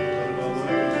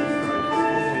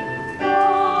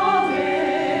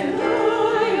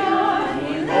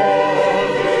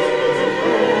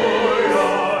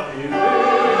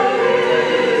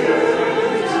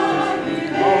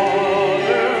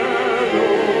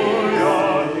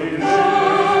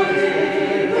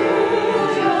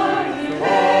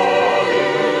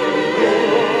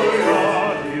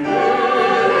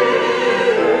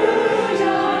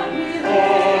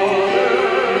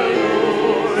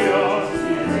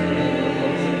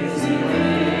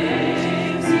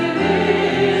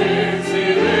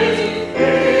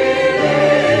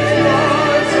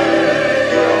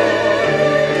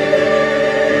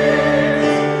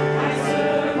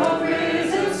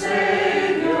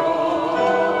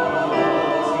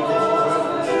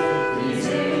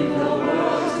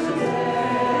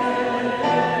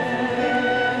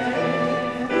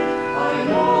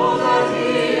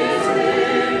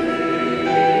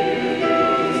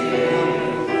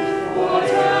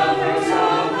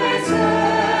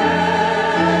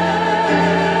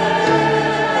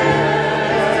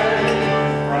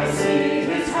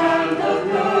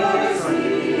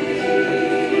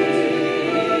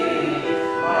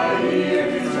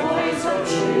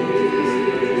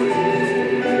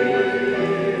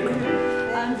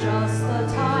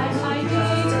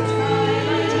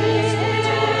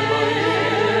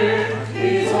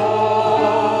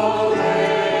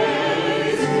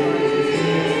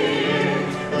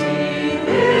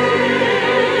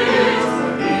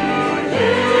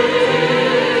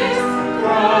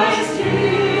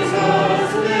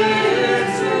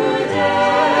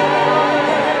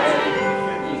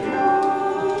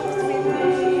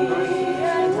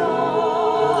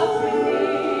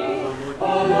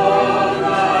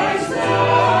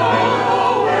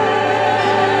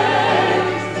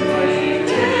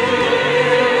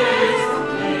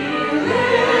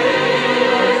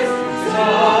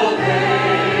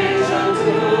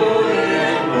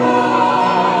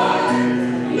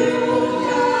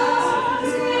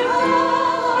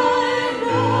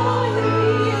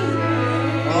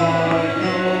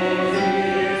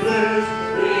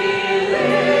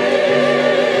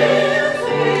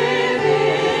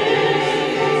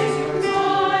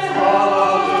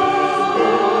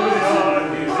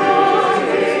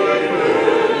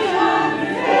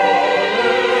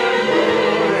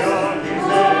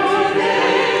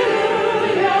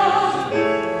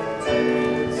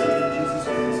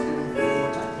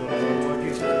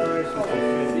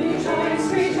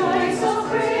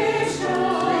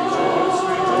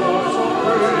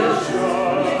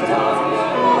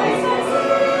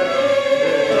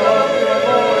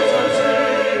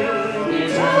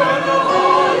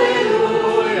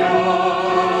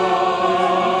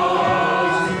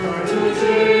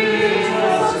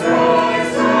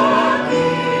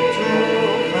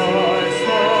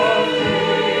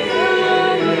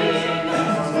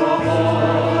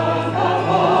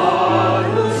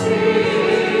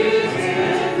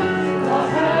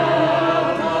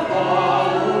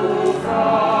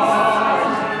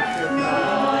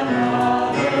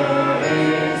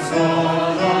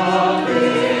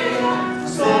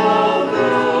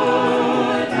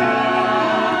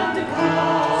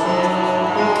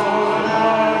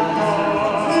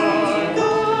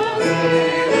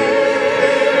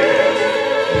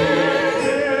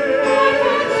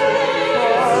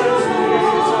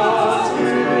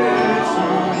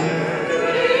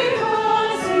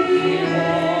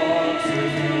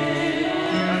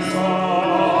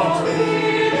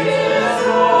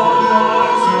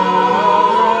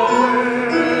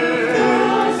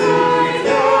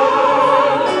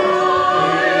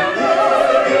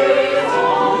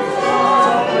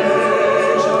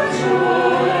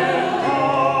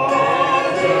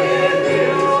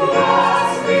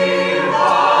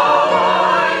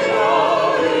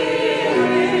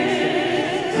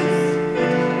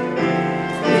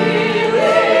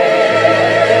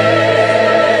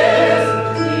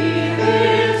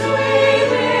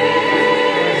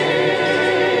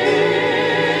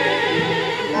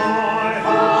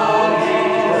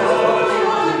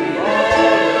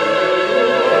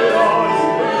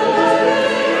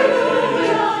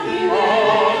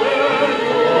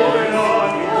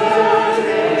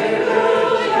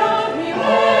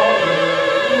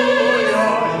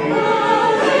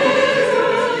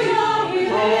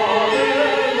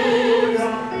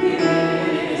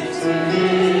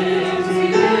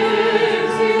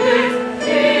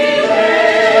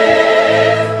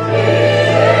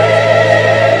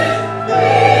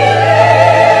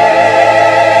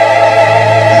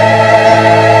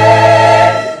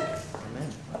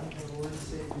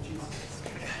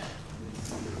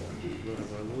Blood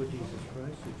of our Lord Jesus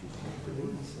Christ, which is shed for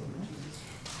thee.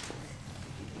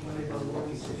 Blood of our Lord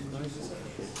Jesus Christ,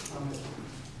 which is shed for thee.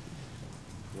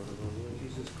 Blood of our Lord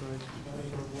Jesus Christ, which is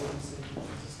shed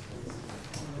for thee.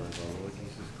 Blood of our Lord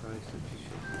Jesus Christ, which is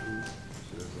shed for thee.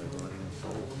 Preserve thy body and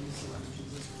soul.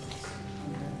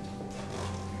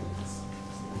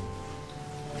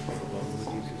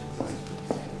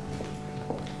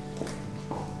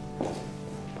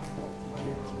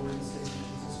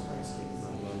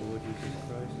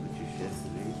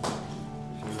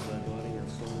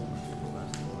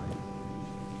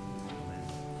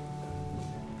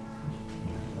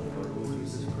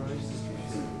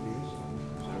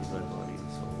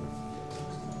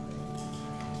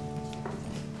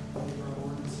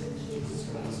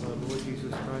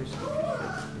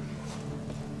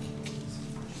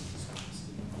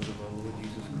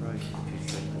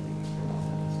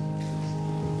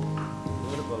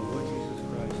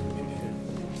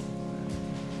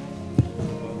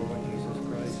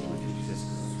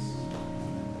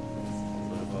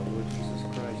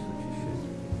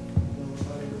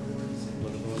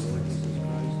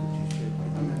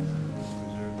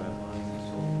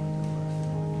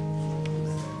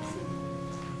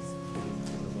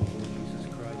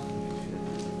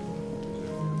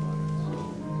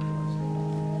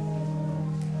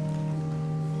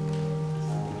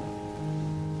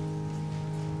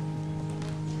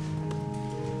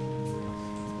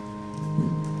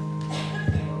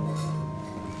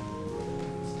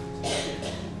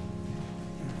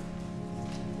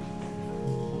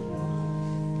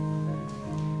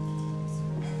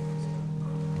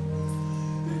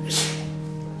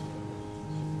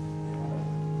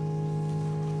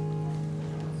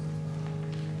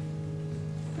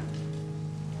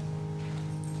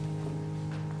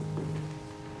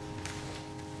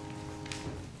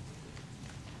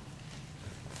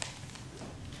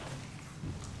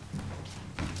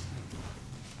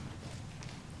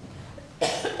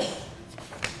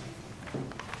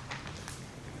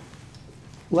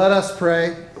 Let us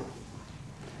pray.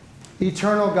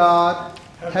 Eternal God,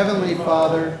 Heavenly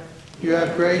Father, you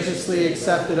have graciously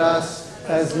accepted us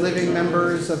as living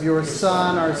members of your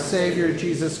Son, our Savior,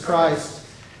 Jesus Christ,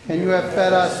 and you have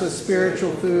fed us with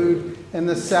spiritual food and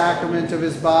the sacrament of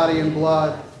his body and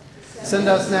blood. Send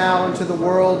us now into the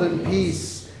world in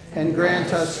peace, and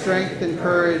grant us strength and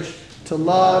courage to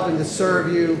love and to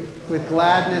serve you with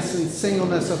gladness and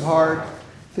singleness of heart,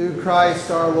 through Christ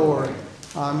our Lord.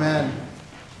 Amen.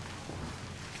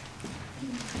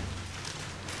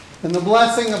 In the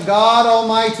blessing of God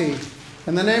Almighty,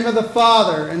 in the name of the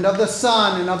Father, and of the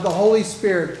Son, and of the Holy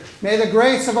Spirit, may the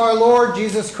grace of our Lord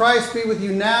Jesus Christ be with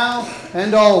you now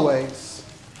and always.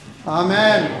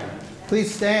 Amen.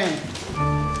 Please stand.